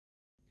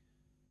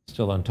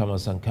Still on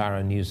Thomas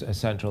Sankara, News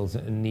Central's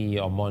Ni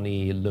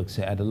Omoni looks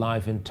at the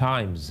life and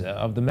times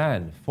of the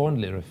man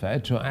fondly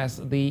referred to as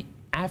the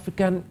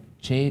African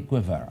Che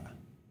Guevara.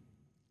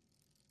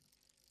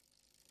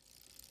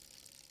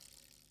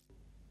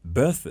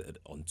 Birthed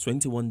on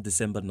 21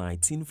 December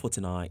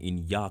 1949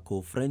 in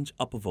Yako, French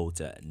Upper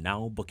Volta,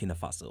 now Burkina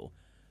Faso,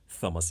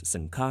 Thomas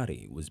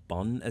Sankara was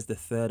born as the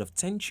third of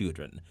 10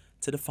 children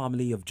to the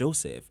family of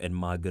Joseph and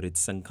Marguerite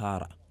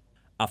Sankara.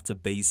 After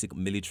basic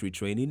military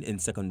training in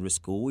secondary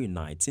school in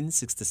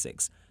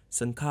 1966,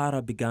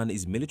 Sankara began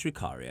his military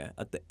career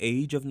at the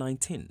age of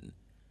 19.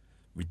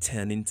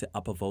 Returning to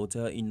Upper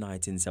Volta in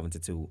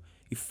 1972,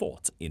 he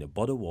fought in a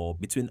border war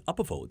between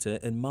Upper Volta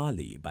and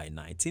Mali by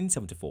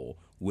 1974,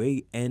 where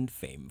he earned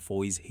fame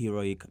for his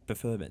heroic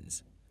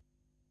performance.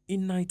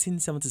 In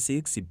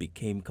 1976, he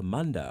became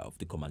commander of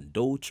the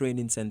Commando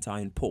Training Center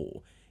in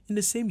Pau. In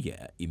the same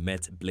year, he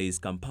met Blaise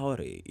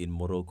Campoare in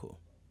Morocco.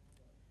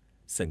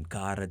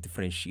 Sankara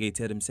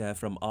differentiated himself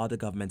from other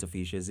government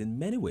officials in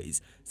many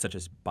ways, such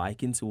as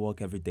biking to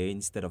work every day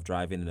instead of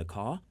driving in a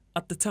car,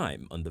 at the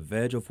time on the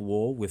verge of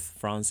war with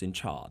France in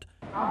Chad.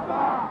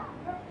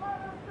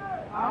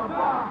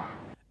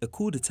 A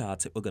coup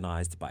d'etat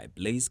organized by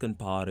Blaise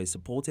Compaoré,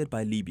 supported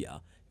by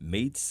Libya,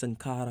 made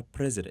Sankara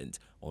president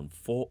on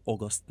 4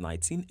 August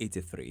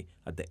 1983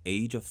 at the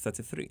age of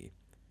 33.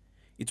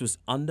 It was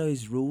under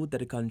his rule that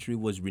the country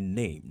was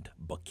renamed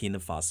Burkina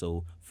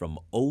Faso from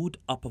Old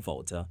Upper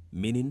Volta,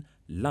 meaning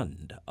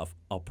Land of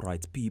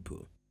Upright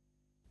People.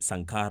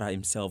 Sankara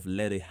himself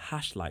led a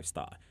harsh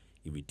lifestyle.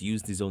 He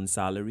reduced his own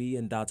salary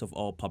and that of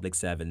all public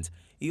servants.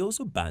 He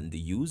also banned the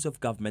use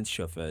of government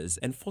chauffeurs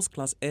and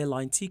first-class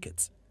airline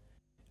tickets.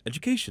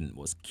 Education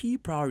was key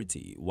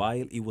priority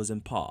while he was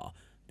in power.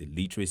 The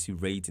literacy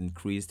rate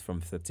increased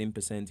from 13%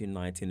 in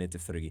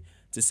 1983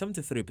 to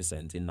 73%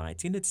 in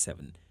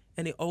 1987.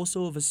 And he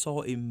also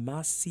oversaw a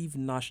massive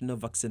national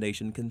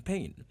vaccination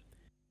campaign.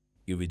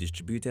 He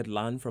redistributed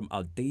land from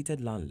outdated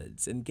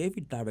landlords and gave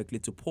it directly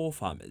to poor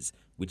farmers,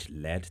 which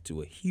led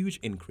to a huge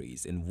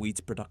increase in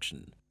wheat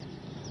production.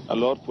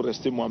 Alors, pour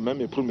rester moi-même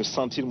et pour me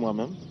sentir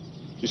moi-même,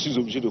 je suis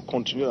obligé de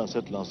continuer dans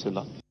cette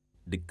lancée-là.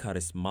 The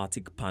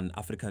charismatic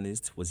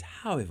Pan-Africanist was,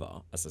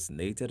 however,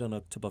 assassinated on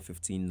October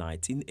 15,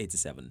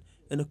 1987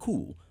 in a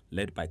coup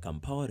led by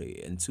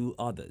Campoare and 2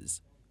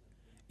 others.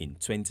 In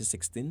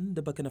 2016,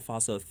 the Burkina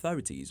Faso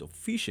authorities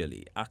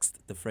officially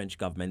asked the French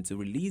government to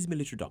release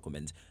military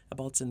documents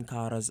about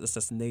Sankara's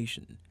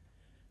assassination.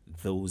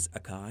 Those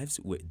archives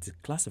were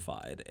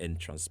declassified and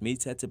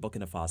transmitted to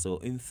Burkina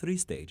Faso in 3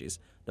 stages,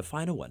 the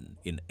final one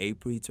in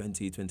April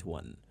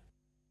 2021.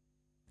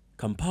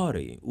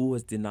 Campoare, who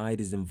was denied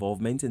his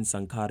involvement in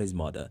Sankara's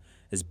murder,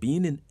 has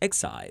been in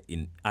exile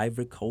in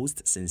Ivory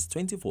Coast since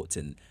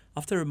 2014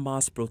 after a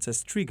mass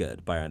protest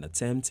triggered by an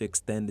attempt to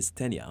extend his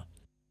tenure.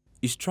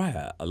 His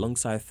trial,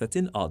 alongside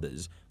 13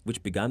 others,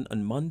 which began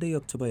on Monday,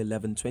 October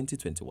 11,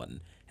 2021,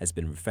 has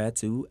been referred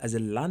to as a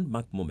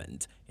landmark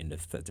moment in the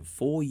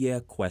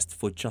 34-year quest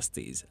for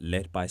justice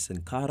led by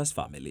Sankara's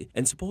family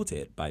and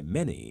supported by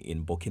many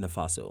in Burkina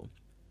Faso.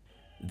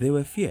 There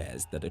were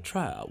fears that the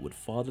trial would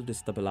further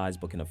destabilize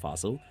Burkina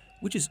Faso,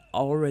 which is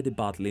already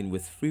battling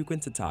with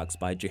frequent attacks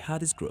by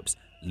jihadist groups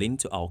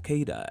linked to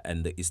Al-Qaeda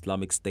and the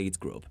Islamic State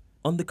group.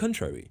 On the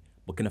contrary,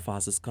 Burkina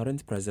Faso's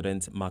current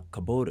president, Marc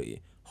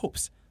Kabore,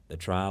 hopes the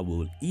trial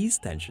will ease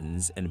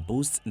tensions and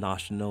boost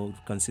national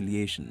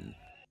reconciliation.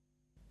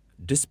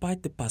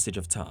 Despite the passage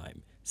of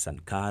time,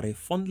 Sankara,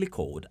 fondly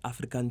called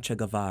African Che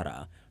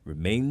Guevara,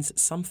 remains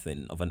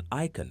something of an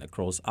icon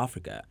across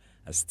Africa,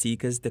 as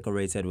stickers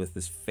decorated with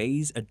his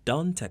face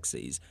adorn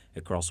taxis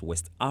across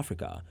West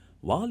Africa,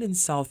 while in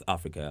South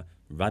Africa,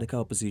 radical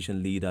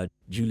opposition leader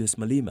Julius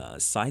Malema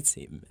cites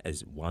him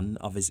as one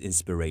of his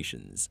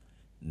inspirations.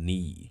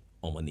 Ni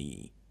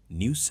Omoni,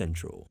 News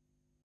Central.